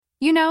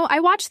You know, I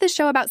watched this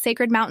show about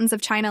sacred mountains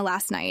of China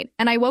last night,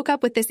 and I woke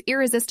up with this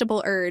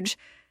irresistible urge.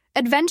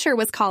 Adventure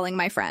was calling,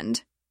 my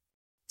friend.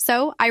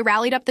 So I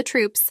rallied up the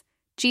troops.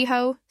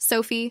 Jiho,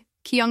 Sophie,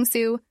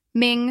 Kyungsoo,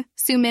 Ming,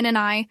 Sumin, and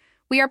I,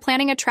 we are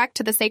planning a trek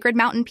to the sacred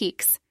mountain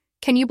peaks.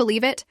 Can you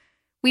believe it?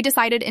 We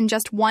decided in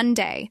just one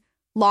day,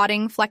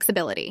 lauding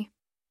flexibility.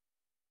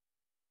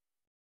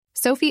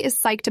 Sophie is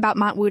psyched about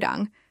Mount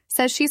Wudang,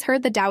 says she's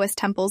heard the Taoist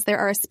temples there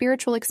are a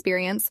spiritual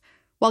experience,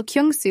 while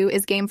Kyungsoo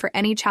is game for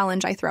any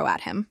challenge I throw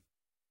at him.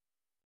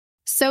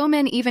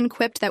 So-min even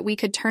quipped that we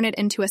could turn it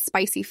into a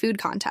spicy food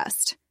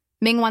contest.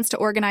 Ming wants to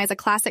organize a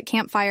classic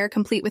campfire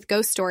complete with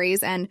ghost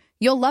stories, and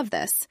you'll love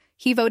this,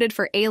 he voted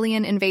for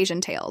alien invasion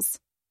tales.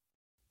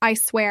 I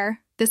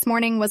swear, this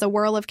morning was a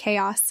whirl of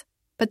chaos,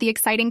 but the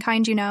exciting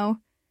kind, you know,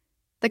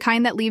 the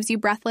kind that leaves you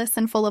breathless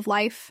and full of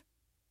life.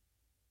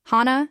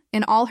 Hana,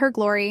 in all her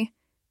glory,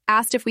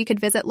 asked if we could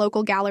visit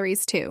local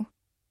galleries too.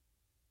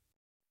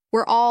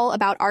 We're all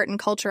about art and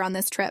culture on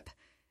this trip.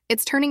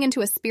 It's turning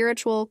into a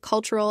spiritual,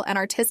 cultural, and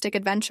artistic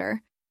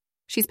adventure.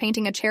 She's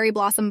painting a cherry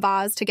blossom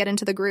vase to get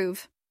into the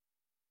groove.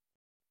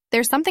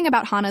 There's something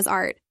about Hana's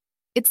art.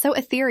 It's so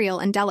ethereal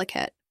and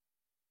delicate.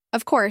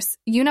 Of course,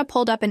 Yuna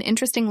pulled up an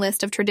interesting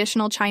list of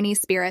traditional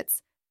Chinese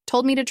spirits,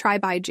 told me to try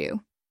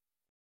Baiju.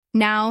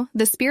 Now,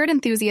 the spirit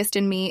enthusiast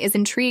in me is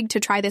intrigued to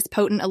try this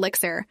potent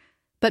elixir,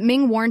 but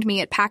Ming warned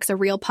me it packs a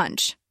real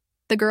punch.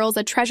 The girl's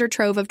a treasure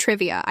trove of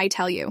trivia, I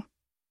tell you.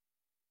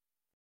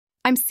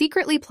 I'm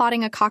secretly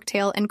plotting a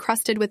cocktail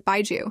encrusted with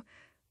Baiju.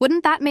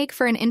 Wouldn't that make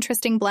for an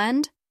interesting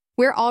blend?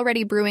 We're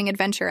already brewing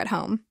adventure at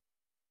home.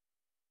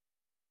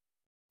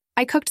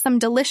 I cooked some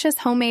delicious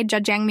homemade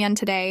jjajangmyeon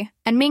today,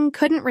 and Ming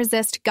couldn't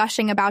resist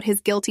gushing about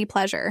his guilty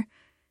pleasure.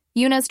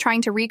 Yuna's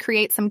trying to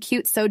recreate some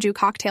cute soju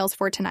cocktails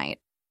for tonight.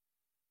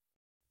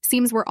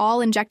 Seems we're all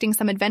injecting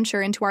some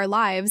adventure into our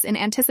lives in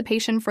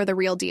anticipation for the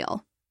real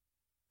deal.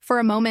 For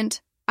a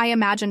moment, I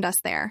imagined us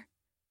there,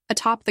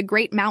 atop the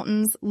great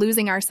mountains,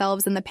 losing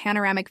ourselves in the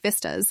panoramic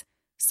vistas,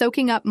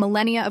 soaking up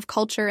millennia of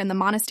culture in the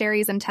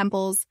monasteries and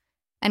temples,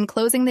 and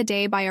closing the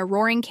day by a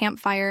roaring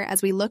campfire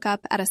as we look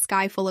up at a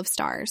sky full of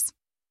stars.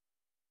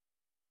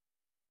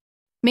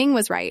 Ming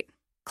was right.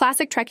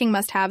 Classic trekking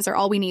must-haves are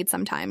all we need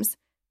sometimes.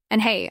 And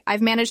hey,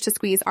 I've managed to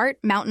squeeze art,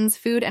 mountains,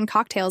 food, and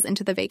cocktails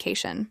into the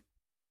vacation.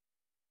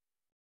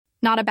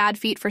 Not a bad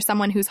feat for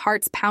someone whose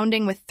heart's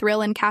pounding with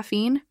thrill and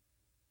caffeine.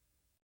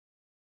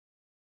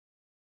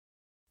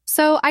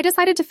 So I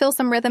decided to fill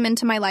some rhythm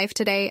into my life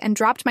today and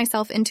dropped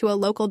myself into a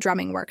local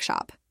drumming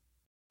workshop.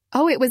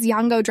 Oh, it was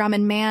Yango drum,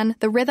 and man,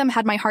 the rhythm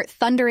had my heart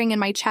thundering in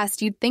my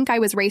chest. You'd think I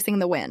was racing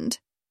the wind.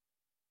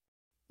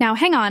 Now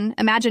hang on,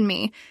 imagine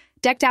me,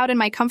 decked out in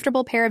my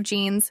comfortable pair of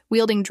jeans,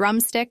 wielding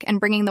drumstick and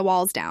bringing the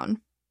walls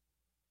down.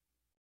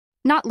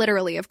 Not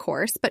literally, of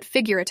course, but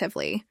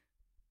figuratively.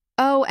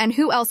 Oh, and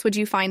who else would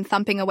you find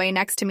thumping away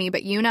next to me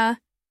but Yuna?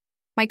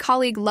 My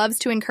colleague loves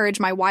to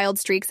encourage my wild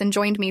streaks and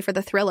joined me for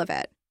the thrill of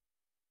it.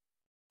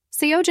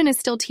 Seojin is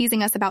still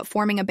teasing us about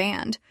forming a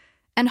band,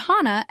 and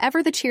Hana,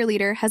 ever the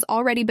cheerleader, has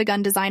already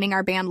begun designing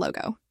our band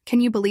logo. Can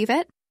you believe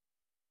it?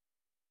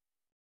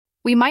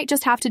 We might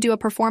just have to do a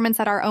performance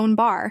at our own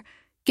bar,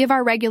 give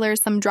our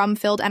regulars some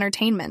drum-filled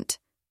entertainment.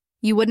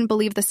 You wouldn't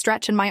believe the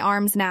stretch in my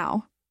arms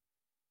now.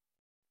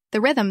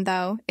 The rhythm,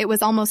 though, it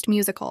was almost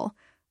musical,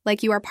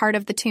 like you are part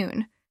of the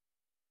tune.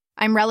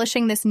 I'm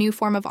relishing this new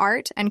form of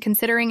art and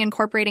considering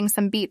incorporating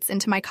some beats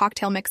into my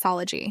cocktail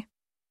mixology.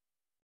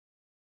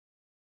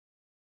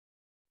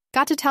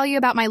 Got to tell you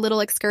about my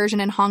little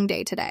excursion in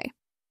Hongdae today.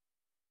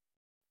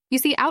 You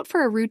see, out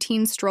for a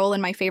routine stroll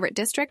in my favorite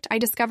district, I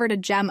discovered a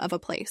gem of a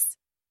place.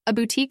 A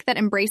boutique that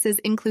embraces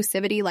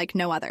inclusivity like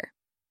no other.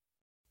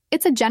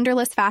 It's a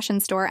genderless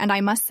fashion store, and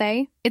I must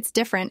say, it's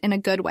different in a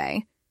good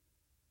way.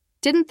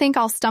 Didn't think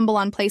I'll stumble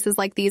on places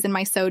like these in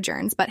my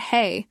sojourns, but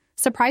hey,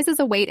 surprises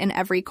await in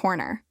every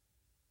corner.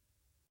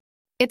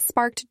 It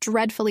sparked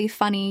dreadfully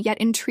funny yet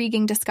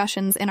intriguing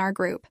discussions in our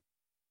group.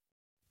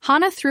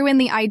 Hana threw in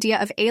the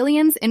idea of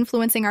aliens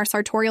influencing our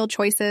sartorial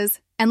choices,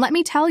 and let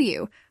me tell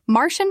you,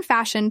 Martian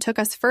fashion took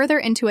us further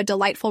into a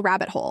delightful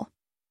rabbit hole.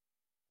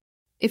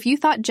 If you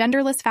thought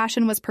genderless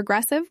fashion was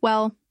progressive,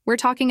 well, we're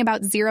talking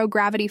about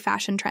zero-gravity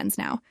fashion trends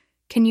now.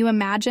 Can you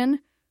imagine?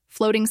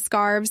 Floating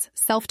scarves,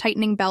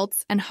 self-tightening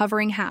belts, and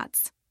hovering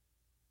hats.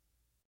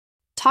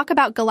 Talk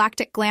about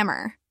galactic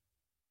glamour.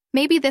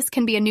 Maybe this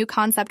can be a new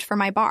concept for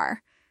my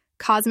bar.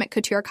 Cosmic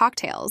couture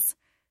cocktails.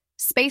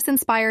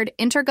 Space-inspired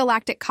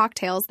intergalactic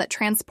cocktails that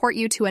transport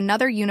you to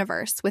another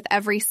universe with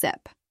every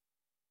sip.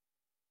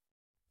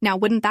 Now,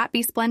 wouldn't that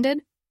be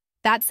splendid?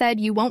 That said,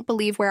 you won't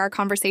believe where our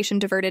conversation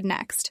diverted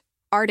next.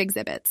 Art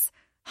exhibits.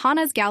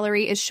 Hana's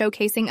gallery is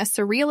showcasing a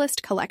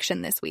surrealist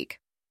collection this week.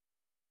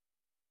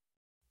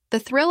 The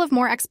thrill of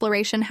more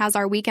exploration has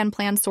our weekend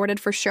plans sorted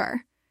for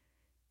sure.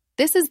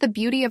 This is the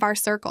beauty of our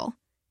circle.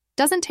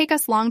 Doesn't take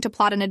us long to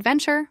plot an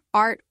adventure,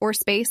 art, or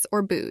space,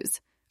 or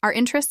booze. Our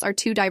interests are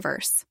too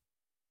diverse.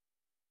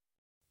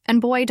 And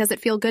boy, does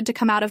it feel good to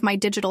come out of my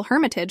digital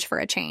hermitage for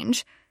a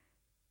change.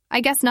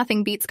 I guess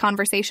nothing beats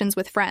conversations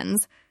with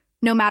friends,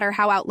 no matter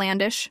how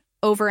outlandish,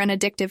 over an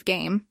addictive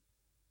game.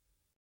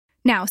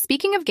 Now,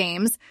 speaking of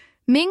games,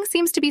 Ming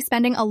seems to be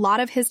spending a lot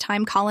of his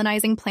time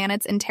colonizing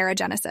planets in Terra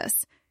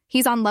Genesis.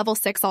 He's on level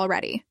 6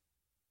 already.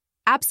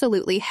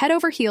 Absolutely head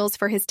over heels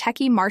for his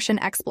techie Martian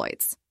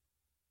exploits.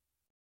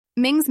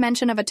 Ming's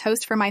mention of a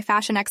toast for my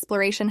fashion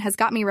exploration has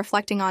got me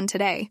reflecting on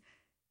today.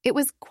 It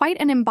was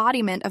quite an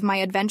embodiment of my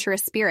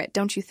adventurous spirit,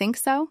 don't you think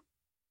so?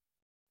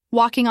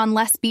 Walking on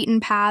less beaten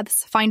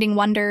paths, finding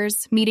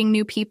wonders, meeting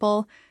new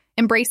people,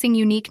 embracing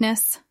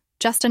uniqueness,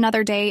 just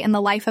another day in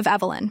the life of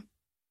Evelyn.